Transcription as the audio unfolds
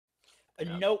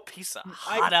Nope. Piece of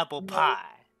hot apple pie.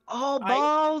 All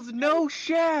balls, no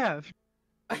shaft.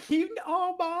 You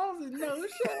all balls and no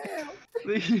shaft.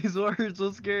 These words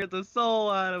will scare the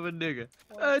soul out of a nigga.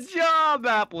 A job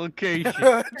application.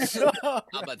 Job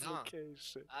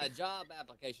application. A job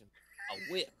application. A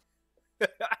whip.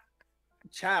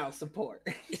 Child support.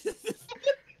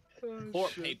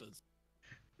 Court papers.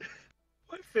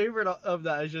 My favorite of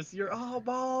that is just you're all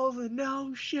balls and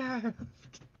no shaft.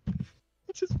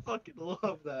 I just fucking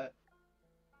love that.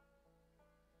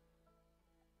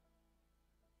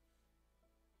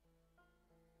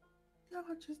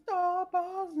 You're just all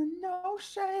balls and no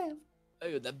shaft.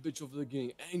 Hey, that bitch over there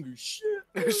getting angry. Shit.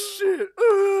 Shit.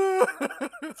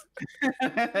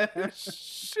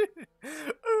 Shit.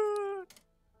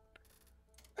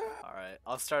 Alright,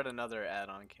 I'll start another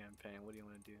add-on campaign. What do you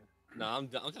want to do? No, I'm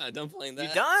kind of done playing that.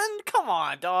 You done? Come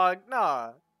on, dog.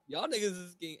 Nah. Y'all niggas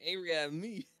is getting angry at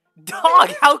me. Dog,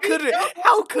 how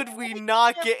could we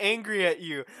not get angry at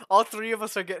you? All three of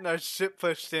us are getting our shit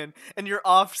pushed in, and you're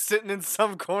off sitting in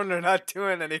some corner not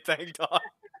doing anything, dog.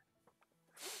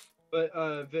 But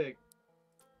Vic,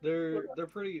 they're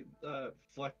pretty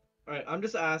Alright, I'm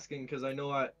just asking because I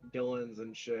know at Dylan's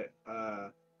and shit,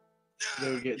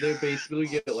 they basically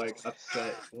get like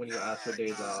upset when you ask for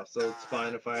days off. So it's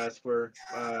fine if I ask for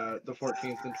the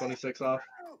 14th and 26th off.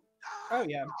 Oh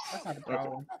yeah, that's not a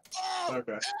problem.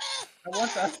 Okay. I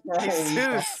want that for a Hey, whole week.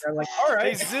 Zeus. They're like, all right.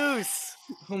 Hey, Zeus.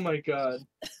 Oh my god.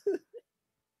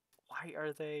 Why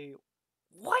are they...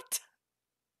 What?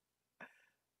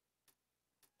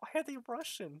 Why are they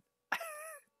Russian?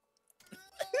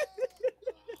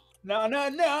 No.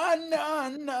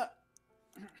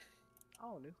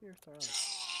 Oh, nuclear throw.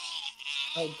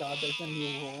 Oh god, there's a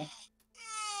new rule.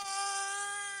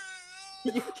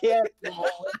 You can't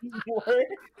roll anymore.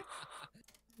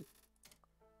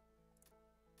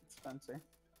 Spencer.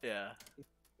 Yeah.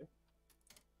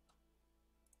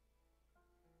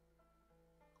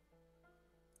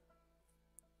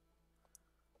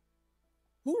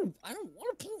 Ooh, I don't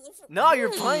want to play. No,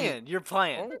 you're playing. You're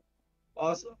playing.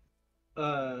 Also,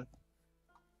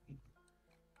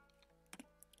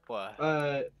 What?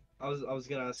 I was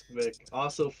gonna ask Vic.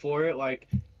 Also, for it, like,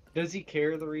 does he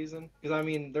care the reason? Because I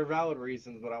mean, they're valid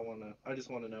reasons, but I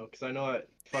just want to know. Because I know at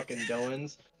fucking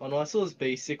Dylan's, unless it was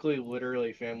basically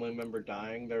literally family member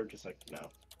dying, they were just like,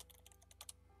 no.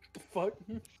 Fuck.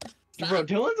 Bro,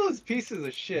 Dylan's was pieces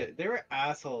of shit. They were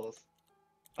assholes.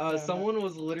 Someone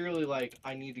was literally like,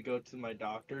 I need to go to my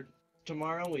doctor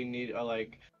tomorrow. We need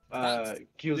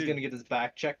he was gonna get his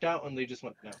back checked out, and they just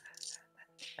went no.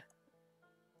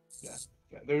 Yeah,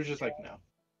 they were just like no.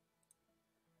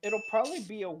 It'll probably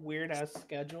be a weird ass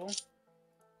schedule,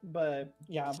 but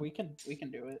yeah, we can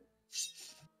do it.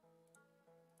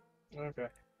 Okay.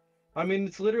 I mean,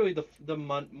 it's literally the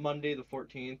Monday the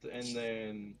 14th, and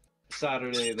then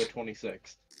Saturday the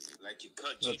 26th. Like you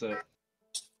cut. That's it.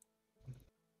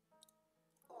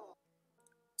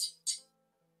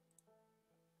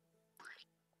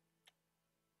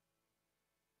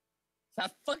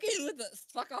 Stop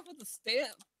fuck off with the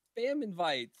spam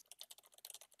invites.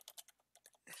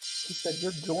 He said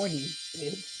you're joining,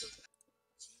 bitch.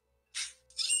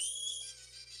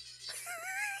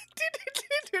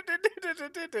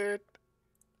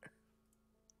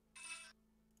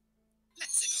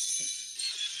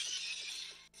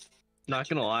 Not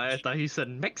gonna lie, I thought he said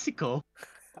Mexico.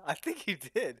 I think he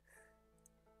did.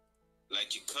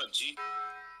 Like you cut, G.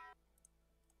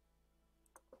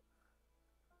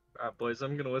 Alright, boys,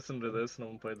 I'm gonna listen to this and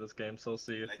I'm gonna play this game, so I'll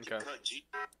see you. Like Okay. you cut, G.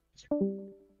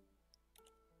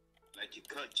 Like you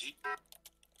cut, G.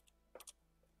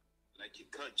 Like you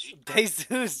cut, G.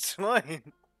 Jesus,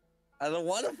 join. I don't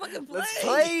want to fucking play. Let's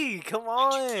play. Come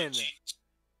on.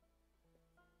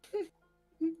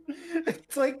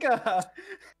 It's like that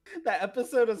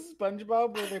episode of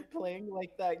SpongeBob where they're playing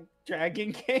like that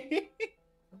dragon game.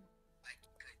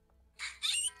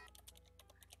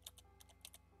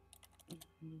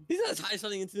 He's gonna tie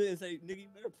something into it and say, "Nigga, you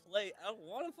better play." I don't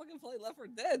want to fucking play Left 4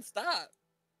 Dead. Stop.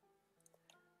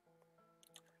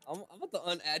 I'm about to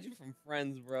unadd you from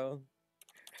friends, bro.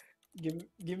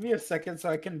 Give me a second so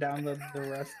I can download the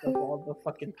rest of all the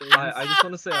fucking things. I just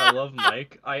want to say I love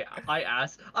Mike. I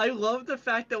love the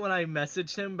fact that when I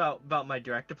messaged him about my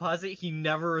direct deposit, he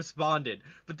never responded.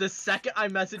 But the second I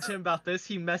messaged him about this,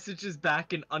 he messages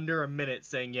back in under a minute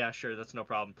saying, "Yeah, sure, that's no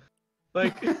problem."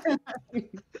 Like, come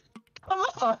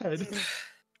on.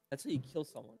 That's how you kill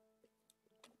someone.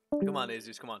 Come on,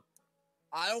 Jesus. Come on.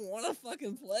 I don't want to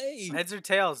fucking play. Heads or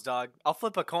tails, dog? I'll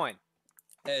flip a coin.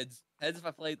 Heads. Heads if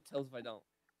I play, tails if I don't.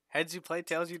 Heads you play,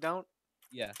 tails you don't?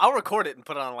 Yeah. I'll record it and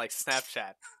put it on like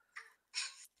Snapchat.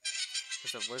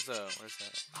 Where's the?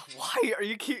 Why are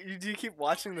you do you keep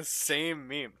watching the same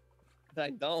meme? I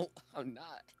don't. I'm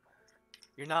not.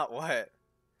 You're not what?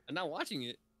 I'm not watching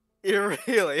it. You're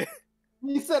really.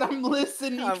 He said, "I'm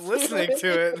listening." I'm listening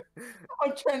to it.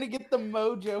 I'm trying to get the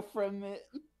mojo from it.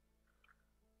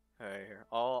 Alright, here.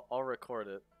 I'll record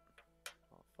it.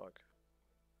 Oh fuck.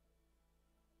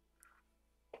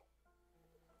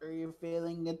 Are you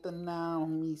feeling it now,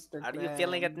 Mr. How are you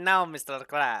feeling it now, Mr.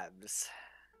 Krabs?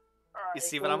 You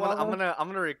see what I'm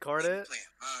gonna record it. Playing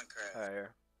Minecraft. Alright,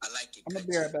 here. I like it. I'm gonna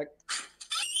be right back.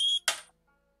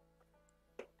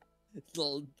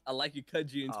 So I like you,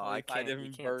 Kudji, in Oh, I 25 can't. You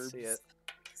different can't verbs. see it.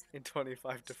 In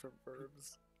 25 different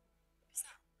verbs.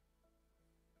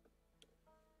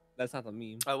 That's not the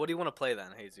meme. What do you want to play then,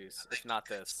 Jesus? If not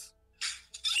this.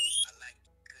 I like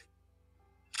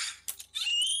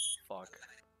Fuck.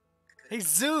 Hey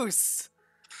Zeus!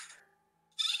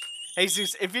 Hey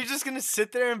Zeus, if you're just gonna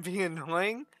sit there and be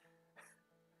annoying,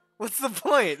 what's the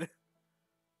point?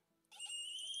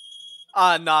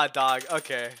 Nah, dog.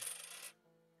 Okay.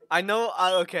 I know.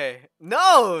 Okay.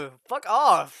 No! Fuck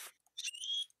off!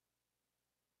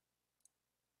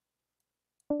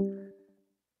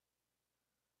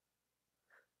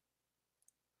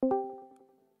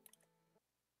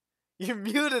 You're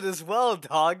muted as well,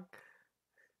 dog.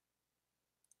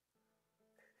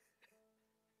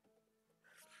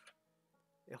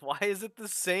 Why is it the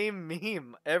same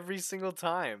meme every single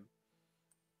time?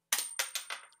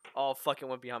 Oh, fucking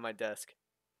went behind my desk.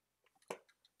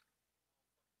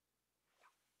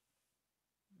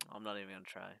 I'm not even gonna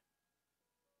try.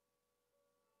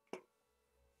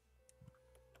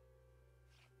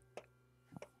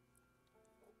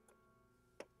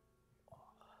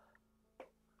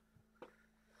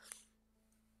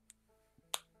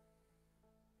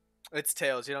 It's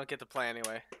Tails, you don't get to play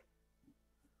anyway.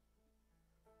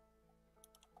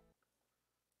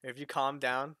 If you calm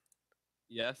down.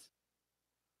 Yes.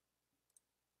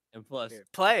 And plus, Here,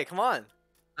 play, come on.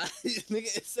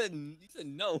 nigga, you said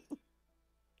no.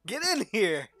 Get in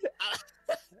here.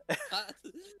 I'm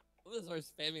gonna start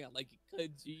spamming. I like you,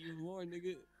 Kudji, you more,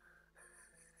 nigga.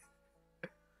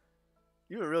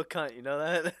 You a real cunt, you know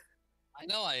that? I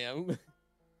know I am.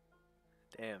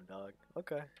 Damn, dog.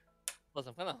 Okay. Plus,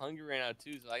 I'm kind of hungry right now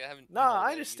too, so I haven't. No,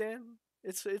 I understand.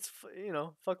 It's you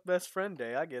know, fuck best friend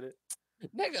day. I get it.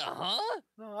 Nigga, huh?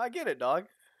 No, I get it, dog.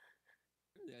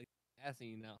 Really, asking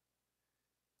you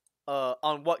now.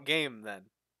 On what game then?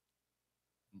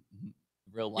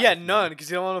 Real life. Yeah, nigga. none, because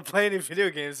you don't want to play any video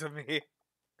games with me.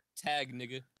 Tag,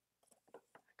 nigga.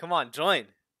 Come on, join.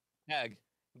 Tag.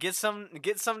 Get something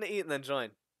to eat and then join.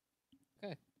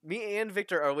 Okay. Me and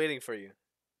Victor are waiting for you.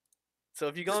 So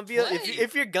if you're gonna Just be play.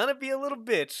 if you're gonna be a little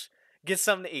bitch, get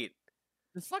something to eat.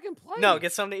 Just fucking play. No,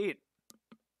 get something to eat.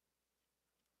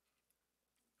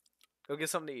 Go get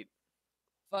something to eat.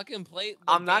 fucking play. The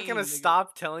I'm not game, gonna nigga.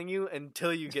 stop telling you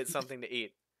until you get something to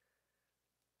eat.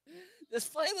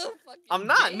 Just play the fucking. I'm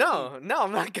not. game. No,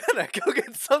 I'm not gonna go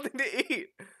get something to eat.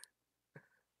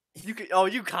 You could. Oh,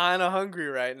 you kind of hungry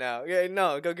right now. Yeah,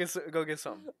 no, go get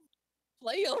something.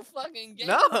 Play your fucking game.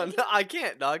 No, nigga. no, I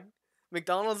can't, dog.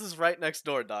 McDonald's is right next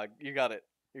door, dog. You got it.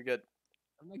 You're good.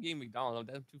 I'm not getting McDonald's.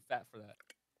 I'm too fat for that.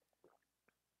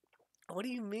 What do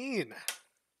you mean?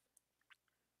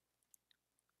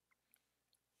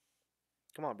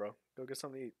 Come on, bro. Go get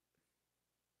something to eat.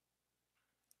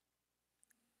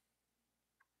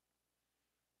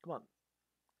 Come on.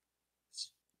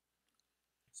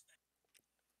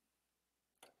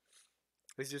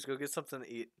 Please just go get something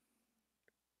to eat.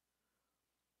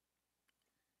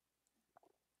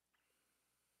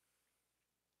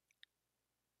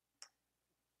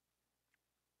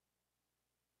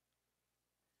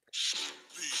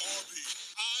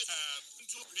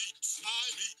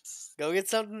 Go get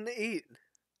something to eat.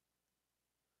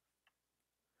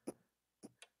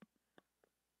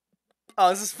 Oh,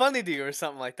 this is funny to you or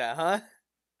something like that, huh?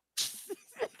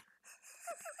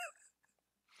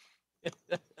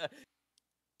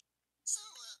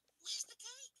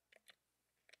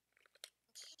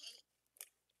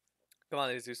 Come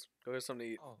on, Jesus. Go get something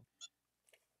to eat. Oh.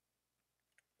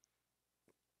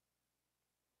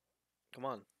 Come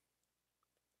on.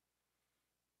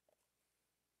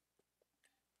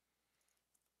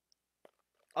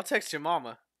 I'll text your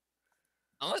mama.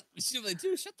 She's like,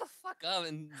 dude, shut the fuck up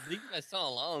and leave my son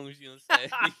alone. What you gonna say?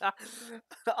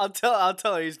 I'll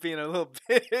tell her he's being a little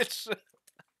bitch.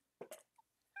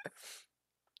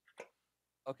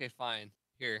 Okay, fine.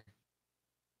 Here.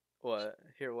 What?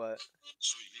 Hear what?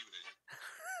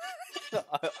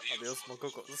 Adios,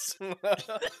 mococos.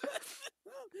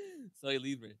 Soy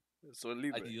libre. Soy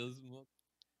libre. Adios,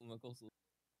 mocoso.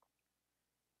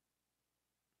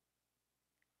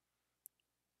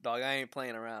 Dog, I ain't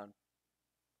playing around.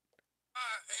 I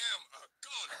am a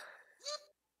gun.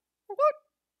 What?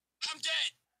 I'm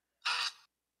dead.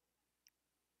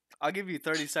 I'll give you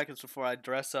 30 seconds before I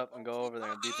dress up and go over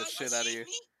there and beat the shit out of you.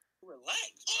 Relax.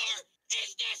 Or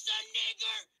is this a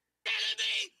nigger telling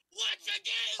me once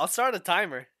again? I'll start a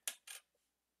timer.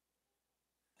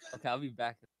 Okay, I'll be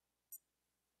back.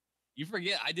 You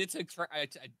forget, I took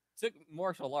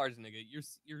martial arts, nigga.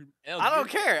 You're. I don't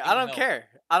care. I don't care.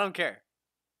 I don't care.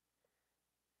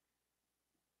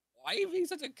 Why are you being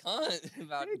such a cunt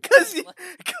about it?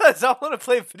 Because I want to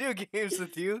play video games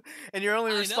with you, and your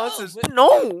only I response know, is but-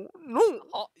 no.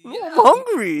 Oh, No, yeah, I'm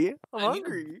hungry. I'm I need a-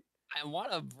 hungry. I want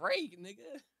a break,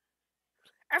 nigga.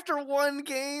 After one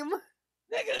game,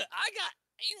 Nigga, I got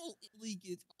anal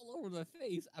leakage all over my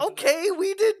face. after that. okay,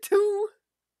 we did too.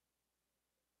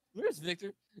 Where's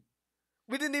Victor?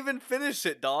 We didn't even finish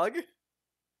it, dog.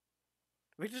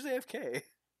 We just AFK.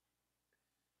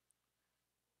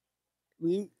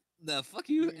 The fuck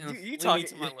you. You- and you fling me talking-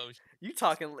 to my lotion. You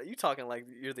talking like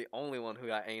you're the only one who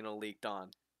got anal leaked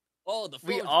on. Oh, the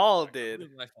We phone's all back. It did. was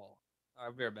my fault. All right,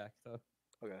 I'll be right back. So.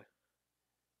 Okay.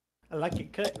 I like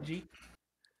it cut, G.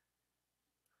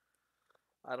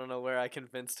 I don't know where I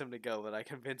convinced him to go, but I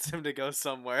convinced him to go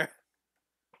somewhere.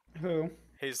 Who?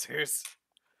 Jesus.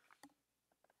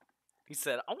 He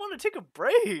said, I want to take a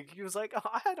break. He was like, oh,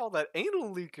 I had all that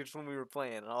anal leakage when we were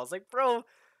playing. And I was like, bro,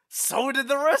 so did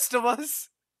the rest of us.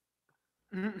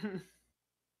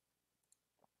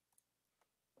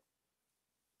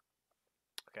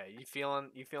 Okay, you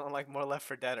feeling like more Left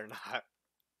 4 Dead or not?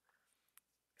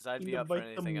 Because I'd be Yeah, up for bite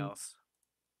anything them. else.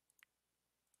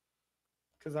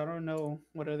 Because I don't know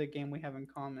what other game we have in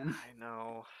common I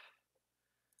know.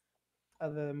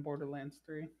 other than Borderlands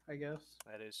 3, I guess.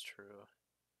 That is true.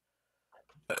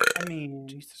 I mean,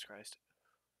 Jesus Christ.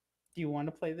 do you want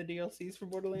to play the DLCs for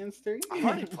Borderlands 3? I've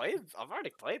already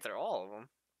played through all of them.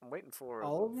 I'm waiting for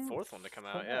All of the 'em? fourth one to come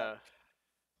out, Fuck. yeah.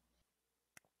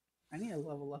 I need to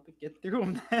level up and get through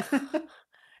them.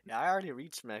 Yeah, I already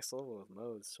reached max level with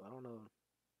modes, so I don't know.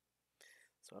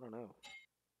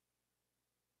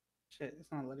 Shit,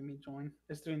 it's not letting me join.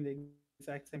 It's doing the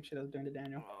exact same shit I was doing to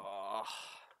Daniel. Ugh.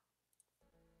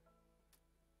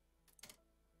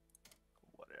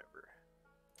 Whatever.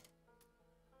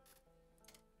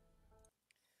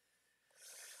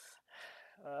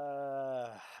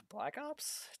 Black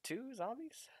Ops 2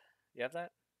 Zombies? You have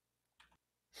that?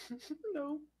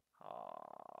 No.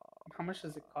 Aw, How much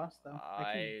does it cost though?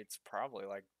 it's probably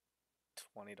like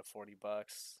 20 to 40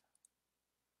 bucks.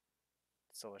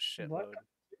 So a Black shitload.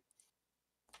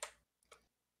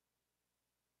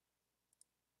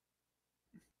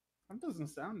 That doesn't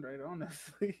sound right,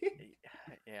 honestly.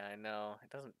 Yeah, I know. It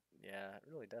doesn't. Yeah, it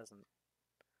really doesn't.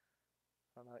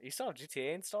 I don't know. You still have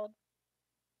GTA installed?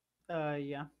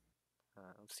 Yeah.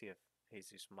 Let's see if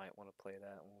Jesus might want to play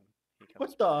that when he comes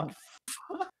What the back.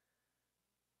 fuck?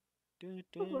 Dun,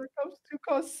 Black dun. Ops 2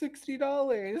 costs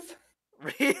 $60.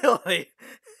 Really?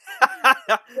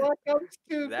 Black Ops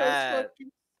 2 costs That-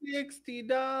 fucking $60.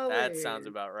 That sounds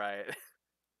about right.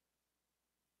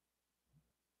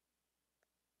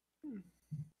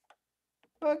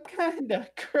 What kind of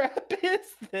crap is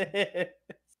this?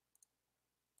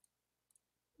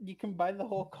 You can buy the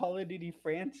whole Call of Duty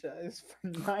franchise for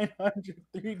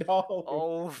 $903.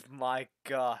 Oh my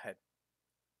god.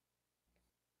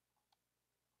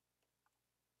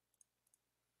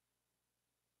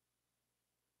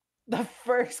 The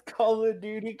first Call of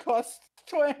Duty costs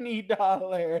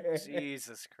 $20.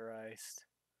 Jesus Christ.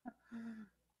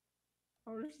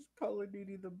 How much does Call of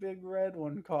Duty the big red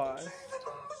one cost?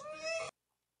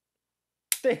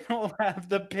 They don't have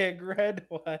the big red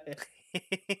one.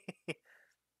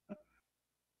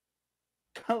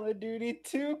 Call of Duty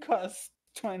 2 costs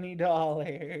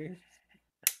 $20.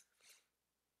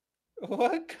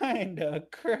 What kind of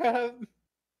crap?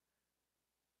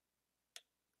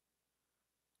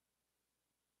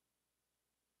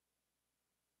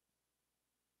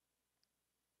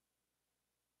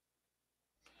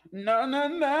 No, no,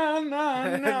 no,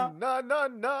 no,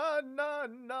 no.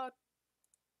 No.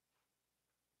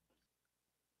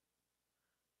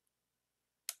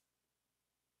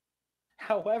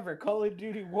 However, Call of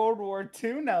Duty World War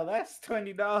II now that's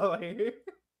 $20.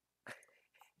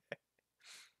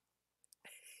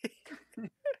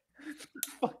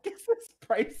 Fuck is this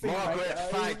pricing? my Margaret guy?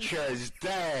 Thatcher's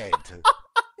dead.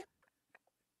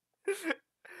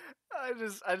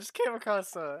 I just came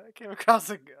across a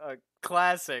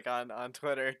classic on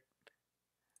Twitter.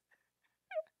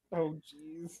 Oh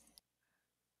jeez.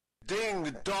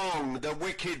 Ding dong, the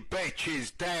wicked bitch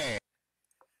is dead.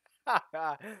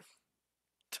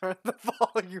 Turn the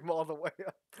volume all the way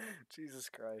up. Jesus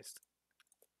Christ.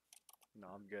 No,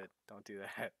 I'm good. Don't do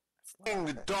that. It's loud.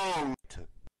 Ding dong.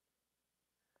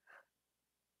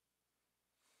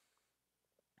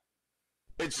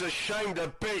 It's a shame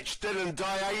the bitch didn't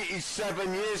die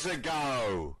 87 years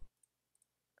ago.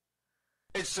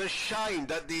 It's a shame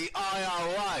that the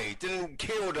IRA didn't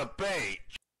kill the bitch.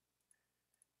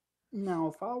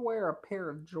 Now, if I wear a pair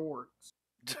of jorts,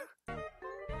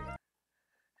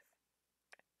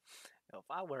 If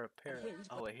I wear a pair of...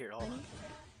 Oh, wait, here, hold on.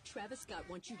 Travis Scott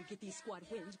wants you to get these squad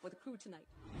wins for the crew tonight.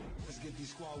 Let's get these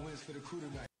squad wins for the crew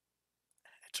tonight.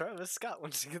 Travis Scott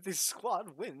wants to get these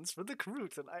squad wins for the crew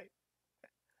tonight.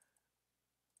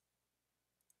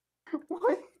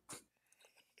 what?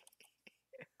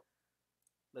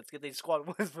 Let's get these squad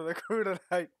wins for the crew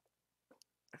tonight.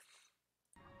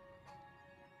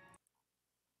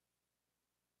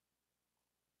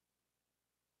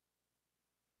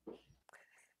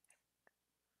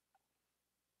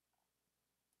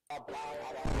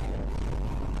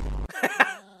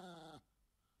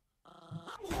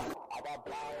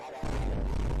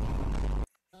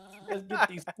 Let's get these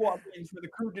squad wins for the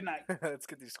crew tonight. Let's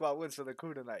get these squad wins for the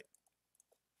crew tonight.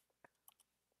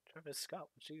 Travis Scott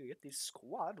wants you to get these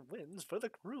squad wins for the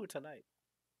crew tonight.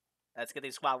 Let's get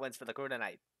these squad wins for the crew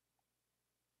tonight.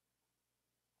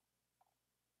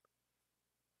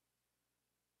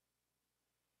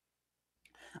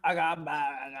 I got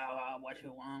what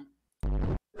you want.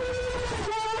 It's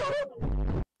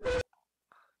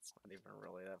not even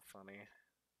really that funny.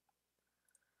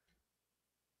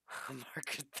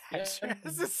 Margaret Thatcher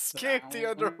has escaped the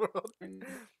underworld.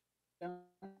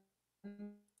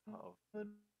 Oh.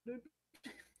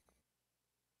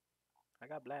 I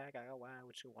got black, I got white,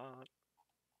 what you want?